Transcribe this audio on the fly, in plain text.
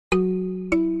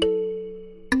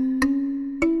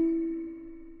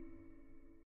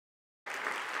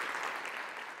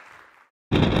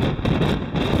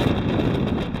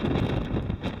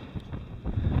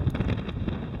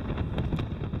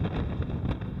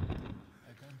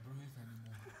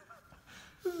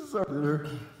This is our dinner.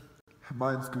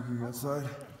 Mine's cooking outside.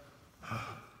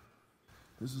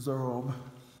 This is our home.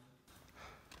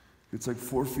 It's like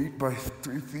 4 feet by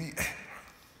 3 feet.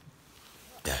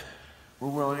 We're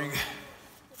wearing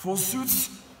full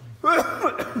suits.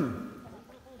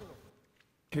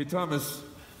 Hey, Thomas,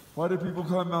 why do people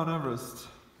climb Mount Everest?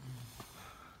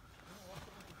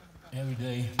 Every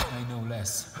day, I know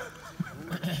less.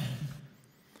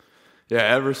 Yeah,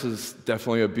 Everest is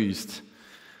definitely a beast.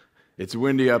 It's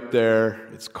windy up there,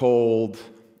 it's cold,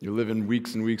 you're living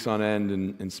weeks and weeks on end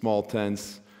in small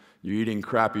tents, you're eating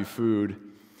crappy food.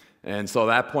 And so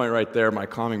at that point right there, my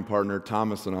climbing partner,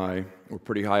 Thomas, and I were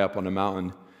pretty high up on the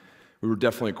mountain. We were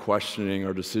definitely questioning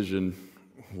our decision,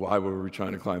 why were we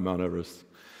trying to climb Mount Everest?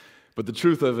 But the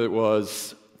truth of it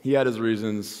was, he had his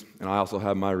reasons, and I also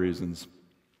had my reasons.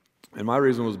 And my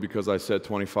reason was because I set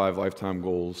 25 lifetime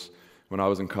goals when I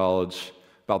was in college,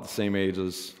 about the same age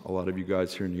as a lot of you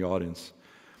guys here in the audience.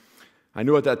 I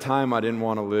knew at that time I didn't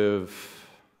want to live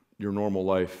your normal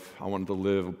life. I wanted to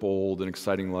live a bold and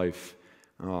exciting life.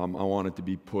 I wanted to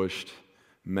be pushed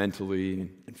mentally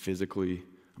and physically,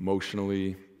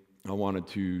 emotionally. I wanted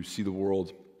to see the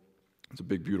world. It's a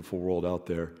big, beautiful world out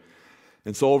there.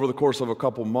 And so over the course of a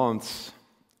couple months,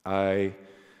 I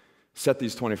set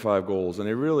these 25 goals, and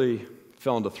they really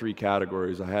fell into 3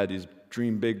 categories. I had these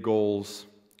dream big goals,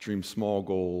 dream small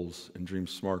goals, and dream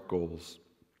smart goals.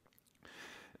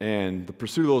 And the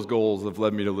pursuit of those goals have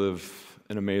led me to live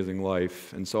an amazing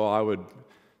life. And so I would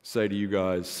say to you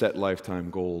guys, set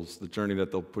lifetime goals. The journey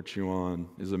that they'll put you on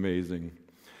is amazing.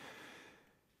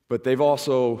 But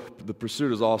the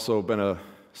pursuit has also been a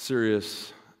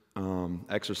serious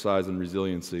exercise in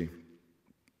resiliency.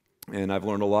 And I've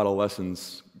learned a lot of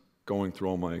lessons going through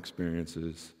all my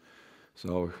experiences.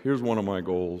 So here's one of my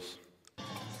goals.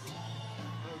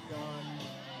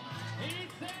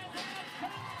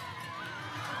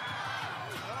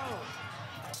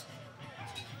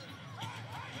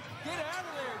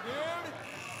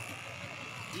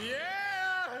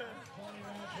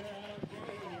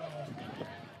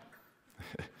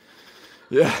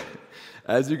 Yeah,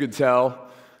 as you can tell,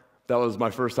 that was my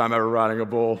first time ever riding a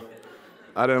bull.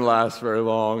 I didn't last very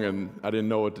long, and I didn't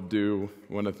know what to do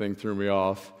when the thing threw me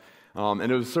off. And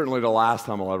it was certainly the last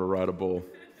time I'll ever ride a bull.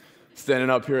 Standing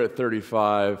up here at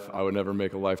 35, I would never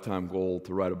make a lifetime goal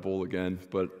to ride a bull again,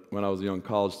 but when I was a young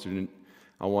college student,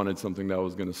 I wanted something that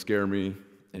was going to scare me,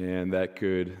 and that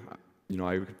could,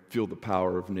 I could feel the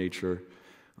power of nature,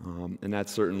 and that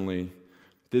certainly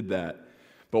did that.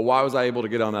 But why was I able to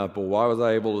get on that bull? Why was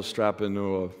I able to strap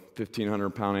into a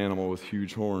 1,500-pound animal with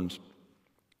huge horns?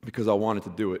 Because I wanted to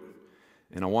do it.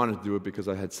 And I wanted to do it because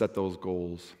I had set those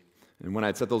goals. And when I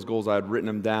had set those goals, I had written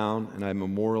them down and I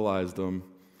memorialized them.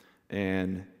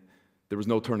 And there was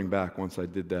no turning back once I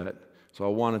did that. So I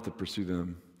wanted to pursue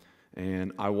them.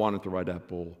 And I wanted to ride that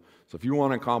bull. So if you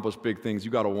want to accomplish big things,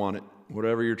 you got to want it.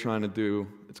 Whatever you're trying to do,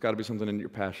 it's got to be something that you're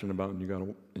passionate about and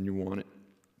you want it.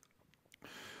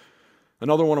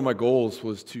 Another one of my goals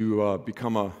was to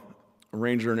become a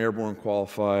Ranger and Airborne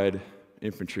qualified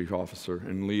infantry officer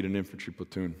and lead an infantry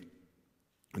platoon.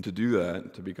 And to do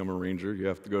that, to become a Ranger, you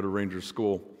have to go to Ranger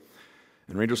School.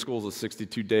 And Ranger School is a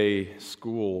 62-day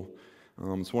school.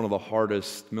 It's one of the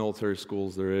hardest military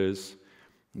schools there is.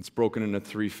 It's broken into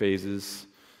 3 phases.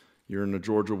 You're in the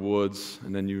Georgia woods,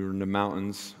 and then you're in the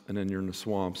mountains, and then you're in the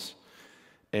swamps.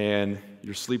 And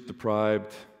you're sleep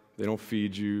deprived. They don't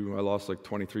feed you. I lost like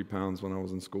 23 pounds when I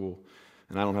was in school,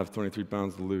 and I don't have 23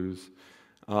 pounds to lose.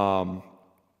 And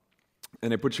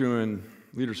they put you in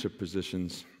leadership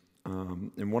positions.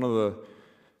 And one of the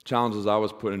challenges I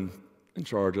was put in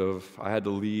charge of, I had to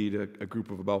lead a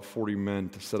group of about 40 men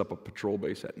to set up a patrol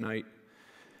base at night.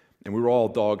 And we were all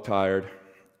dog-tired,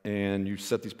 and you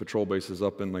set these patrol bases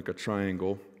up in like a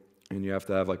triangle, and you have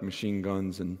to have like machine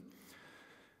guns and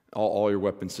all your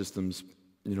weapon systems,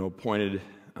 pointed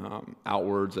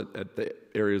outwards at the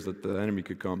areas that the enemy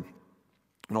could come.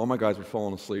 And all my guys were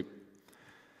falling asleep.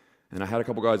 And I had a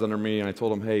couple guys under me, and I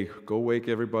told them, hey, go wake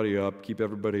everybody up, keep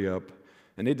everybody up.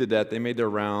 And they did that. They made their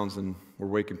rounds and were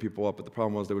waking people up, but the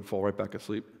problem was they would fall right back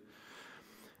asleep.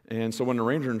 And so when the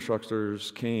Ranger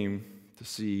instructors came to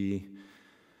see,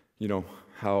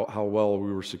 how well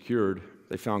we were secured,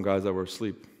 they found guys that were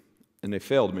asleep, and they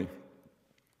failed me.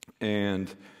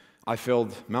 And I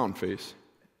failed mountain phase.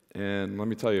 And let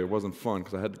me tell you, it wasn't fun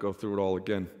because I had to go through it all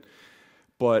again.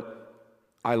 But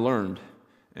I learned,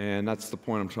 and that's the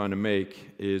point I'm trying to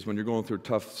make, is when you're going through a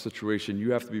tough situation,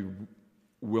 you have to be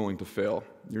willing to fail.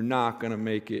 You're not going to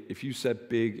make it. If you set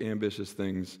big, ambitious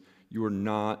things, you are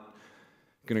not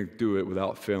going to do it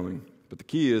without failing. But the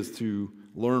key is to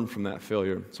learn from that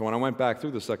failure. So when I went back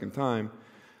through the second time,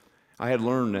 I had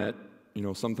learned that,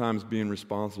 sometimes being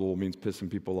responsible means pissing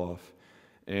people off.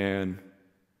 And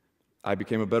I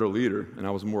became a better leader, and I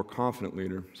was a more confident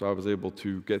leader, so I was able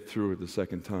to get through it the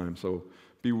second time. So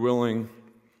be willing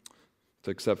to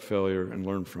accept failure and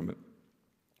learn from it.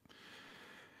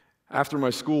 After my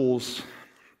schools,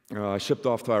 I shipped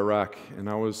off to Iraq, and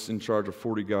I was in charge of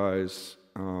 40 guys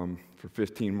for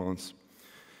 15 months.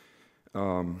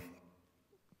 And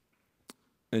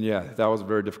yeah, that was a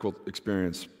very difficult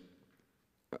experience.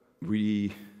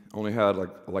 We only had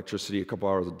electricity a couple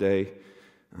hours a day.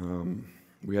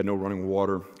 We had no running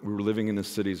water. We were living in the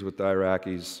cities with the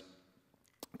Iraqis,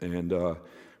 and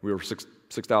we were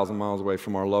 6,000 miles away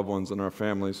from our loved ones and our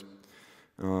families.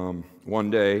 One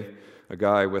day, a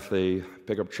guy with a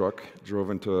pickup truck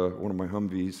drove into one of my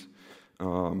Humvees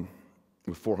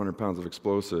with 400 pounds of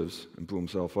explosives and blew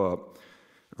himself up.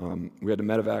 We had to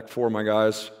medevac 4 of my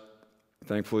guys.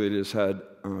 Thankfully, they just had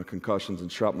concussions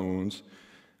and shrapnel wounds,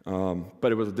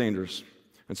 but it was dangerous.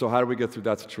 And so how did we get through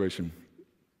that situation?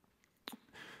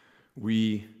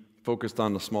 We focused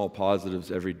on the small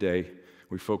positives every day.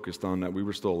 We focused on that we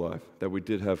were still alive, that we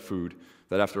did have food,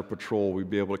 that after a patrol we'd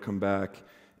be able to come back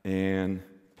and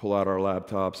pull out our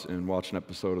laptops and watch an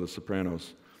episode of The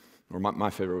Sopranos. Or my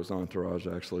favorite was Entourage,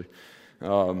 actually,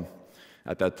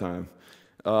 at that time.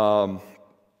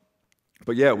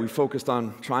 But yeah, we focused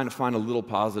on trying to find a little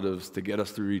positives to get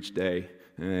us through each day,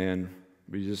 and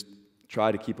we just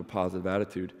try to keep a positive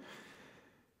attitude.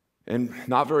 And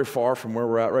not very far from where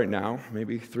we're at right now,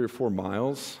 maybe 3 or 4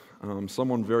 miles,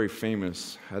 someone very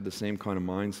famous had the same kind of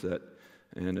mindset,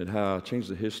 and it changed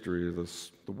the history of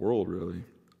the world, really.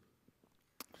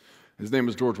 His name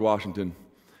was George Washington,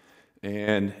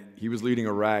 and he was leading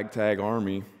a ragtag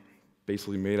army,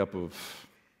 basically made up of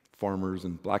farmers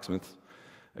and blacksmiths,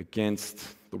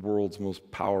 against the world's most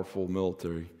powerful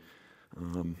military.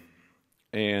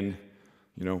 And,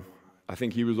 I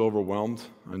think he was overwhelmed.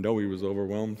 I know he was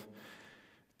overwhelmed.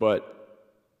 But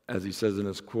as he says in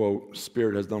his quote,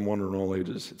 "Spirit has done wonder in all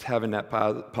ages." It's having that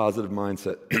positive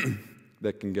mindset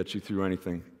that can get you through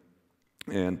anything.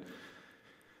 And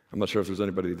I'm not sure if there's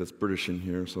anybody that's British in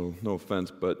here, so no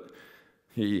offense, but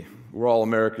we're all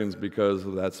Americans because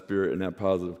of that spirit and that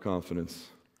positive confidence.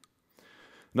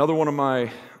 Another one of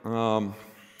my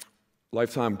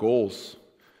lifetime goals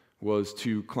was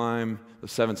to climb the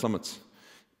 7 summits.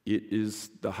 It is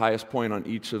the highest point on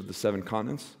each of the 7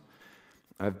 continents.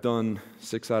 I've done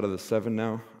 6 out of the 7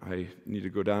 now. I need to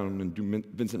go down and do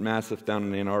Vincent Massif down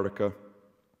in Antarctica.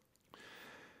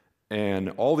 And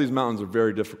all these mountains are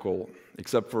very difficult,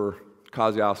 except for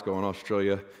Kosciuszko in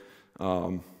Australia.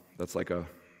 That's like a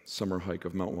summer hike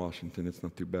of Mount Washington. It's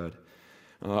not too bad.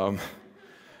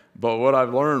 But what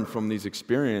I've learned from these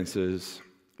experiences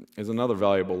is another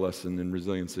valuable lesson in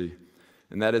resiliency,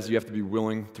 and that is you have to be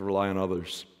willing to rely on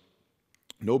others.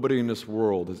 Nobody in this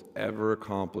world has ever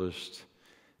accomplished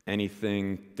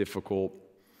anything difficult,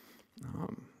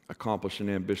 accomplished an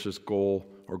ambitious goal,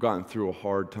 or gotten through a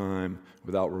hard time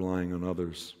without relying on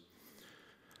others.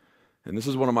 And this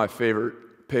is one of my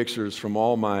favorite pictures from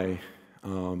all my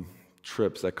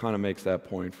trips that kind of makes that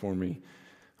point for me.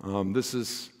 This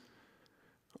is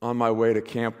on my way to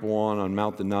Camp 1 on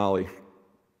Mount Denali,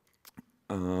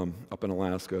 up in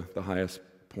Alaska, the highest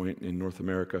point in North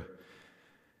America.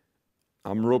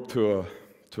 I'm roped to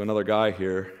another guy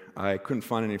here. I couldn't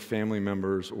find any family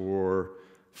members or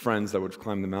friends that would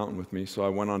climb the mountain with me, so I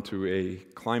went onto a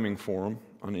climbing forum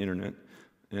on the internet,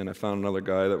 and I found another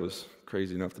guy that was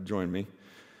crazy enough to join me.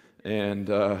 And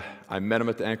I met him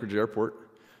at the Anchorage airport,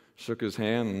 shook his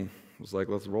hand, and was like,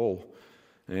 "Let's roll."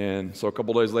 And so a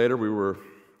couple days later, we were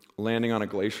landing on a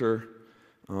glacier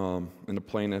in a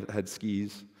plane that had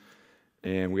skis,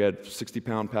 and we had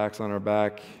 60-pound packs on our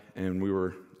back, and we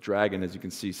were dragging, as you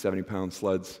can see, 70-pound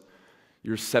sleds.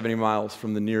 You're 70 miles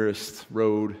from the nearest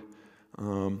road,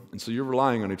 and so you're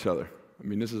relying on each other. I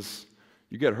mean,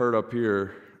 you get hurt up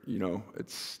here,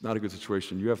 it's not a good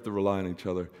situation. You have to rely on each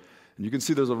other. And you can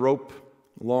see there's a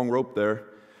long rope there,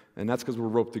 and that's because we're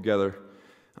roped together.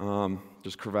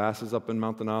 There's crevasses up in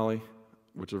Mount Denali,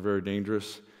 which are very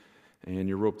dangerous, and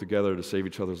you're roped together to save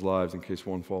each other's lives in case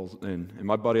one falls in. And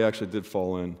my buddy actually did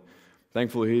fall in.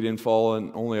 Thankfully, he didn't fall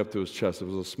in only up to his chest. It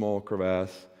was a small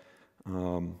crevasse,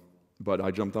 but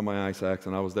I jumped on my ice axe,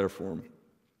 and I was there for him.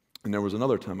 And there was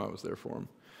another time I was there for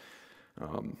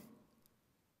him.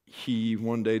 He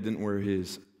one day didn't wear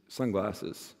his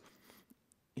sunglasses.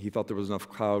 He thought there was enough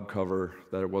cloud cover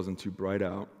that it wasn't too bright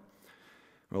out.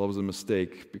 Well, it was a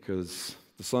mistake because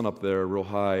the sun up there, real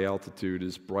high altitude,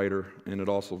 is brighter, and it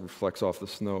also reflects off the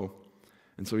snow.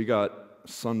 And so he got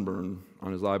sunburn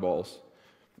on his eyeballs.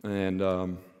 And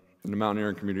in the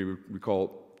mountaineering community, we call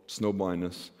it snow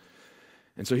blindness.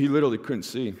 And so he literally couldn't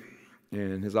see,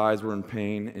 and his eyes were in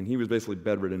pain, and he was basically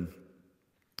bedridden.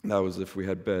 That was if we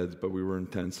had beds, but we were in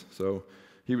tents. So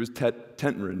he was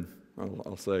tent-ridden,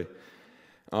 I'll say.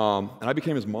 And I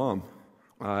became his mom.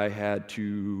 I had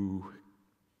to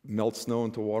melt snow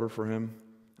into water for him.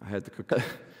 I had to cook.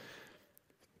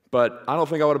 But I don't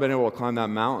think I would have been able to climb that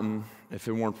mountain if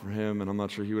it weren't for him, and I'm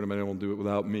not sure he would have been able to do it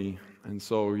without me. And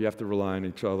so you have to rely on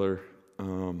each other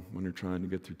when you're trying to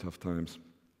get through tough times.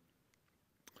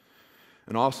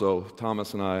 And also,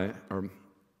 Thomas and I, or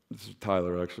this is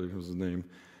Tyler actually, was his name.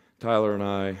 Tyler and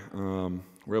I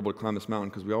were able to climb this mountain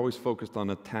because we always focused on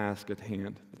the task at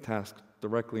hand, the task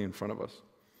directly in front of us.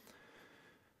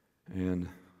 And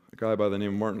a guy by the name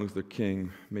of Martin Luther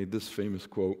King made this famous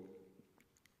quote: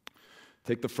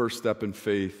 "Take the first step in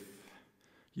faith.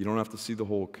 You don't have to see the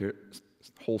whole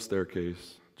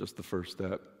staircase, just the first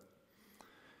step."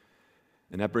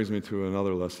 And that brings me to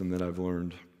another lesson that I've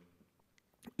learned,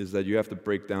 is that you have to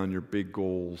break down your big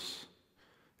goals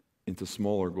into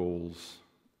smaller goals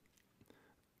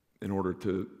in order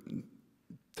to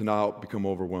not become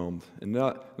overwhelmed. And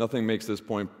nothing makes this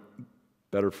point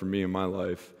better for me in my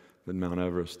life than Mount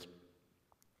Everest.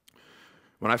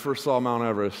 When I first saw Mount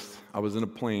Everest, I was in a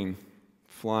plane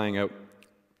flying out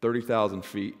 30,000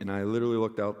 feet, and I literally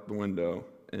looked out the window,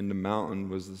 and the mountain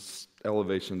was this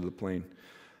elevation of the plane.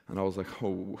 And I was like,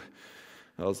 oh,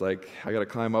 I got to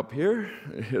climb up here,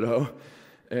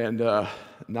 and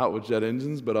not with jet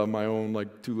engines, but on my own,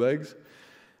 2 legs.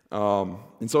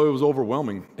 And so it was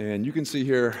overwhelming. And you can see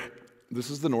here,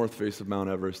 this is the north face of Mount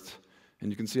Everest,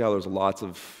 and you can see how there's lots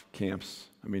of camps.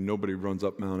 I mean, nobody runs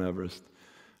up Mount Everest.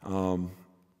 And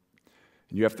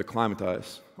you have to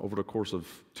acclimatize over the course of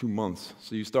 2 months.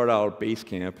 So you start out at base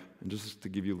camp, and just to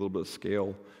give you a little bit of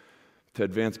scale, to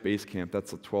advanced base camp,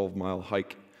 that's a 12-mile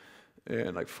hike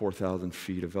and 4,000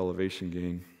 feet of elevation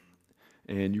gain.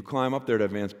 And you climb up there to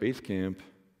advanced base camp,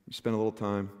 you spend a little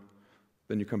time,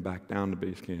 then you come back down to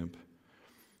base camp.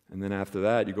 And then after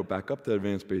that, you go back up to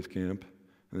advanced base camp,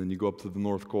 and then you go up to the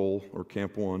North Col, or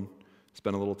Camp 1,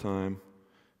 spend a little time,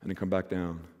 and then come back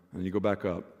down, and then you go back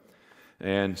up.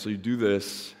 And so you do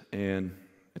this, and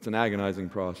it's an agonizing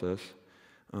process.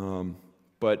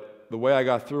 But the way I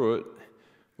got through it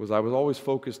was I was always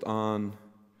focused on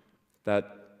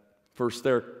that first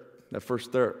stair,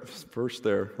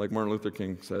 like Martin Luther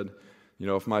King said.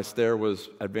 If my stair was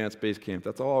advanced base camp,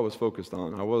 that's all I was focused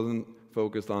on. I wasn't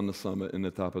focused on the summit and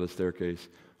the top of the staircase.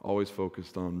 Always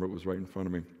focused on what was right in front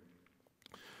of me.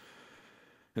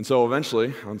 And so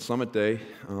eventually, on summit day,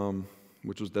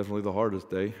 which was definitely the hardest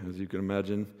day, as you can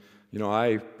imagine,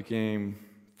 I became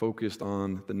focused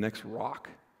on the next rock,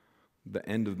 the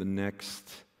end of the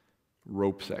next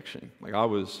rope section. I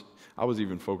was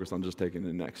even focused on just taking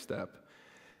the next step.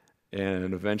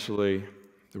 And eventually,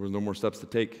 there was no more steps to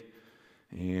take.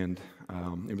 And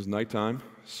it was nighttime,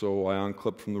 so I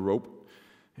unclipped from the rope,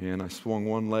 and I swung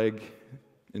one leg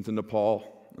into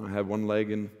Nepal, and I had one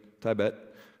leg in Tibet,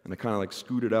 and I kind of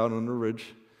scooted out on the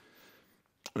ridge,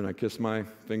 and I kissed my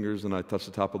fingers, and I touched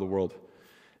the top of the world.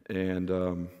 And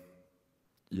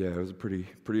it was a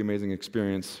pretty amazing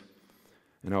experience,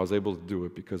 and I was able to do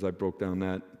it because I broke down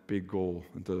that big goal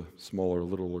into smaller,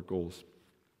 littler goals.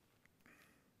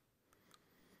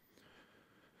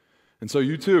 And so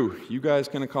you too, you guys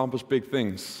can accomplish big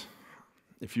things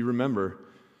if you remember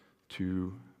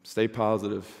to stay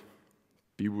positive,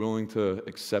 be willing to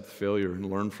accept failure and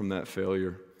learn from that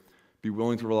failure, be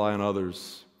willing to rely on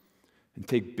others, and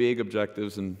take big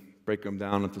objectives and break them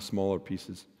down into smaller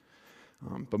pieces.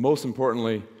 But most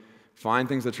importantly, find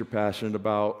things that you're passionate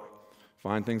about,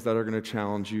 find things that are going to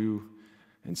challenge you,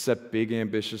 and set big,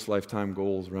 ambitious lifetime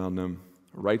goals around them.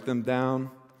 Write them down,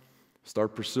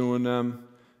 start pursuing them.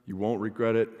 You won't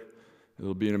regret it.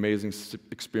 It'll be an amazing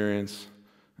experience.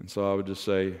 And so I would just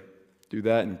say, do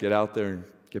that and get out there and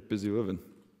get busy living.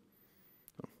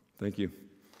 So, thank you.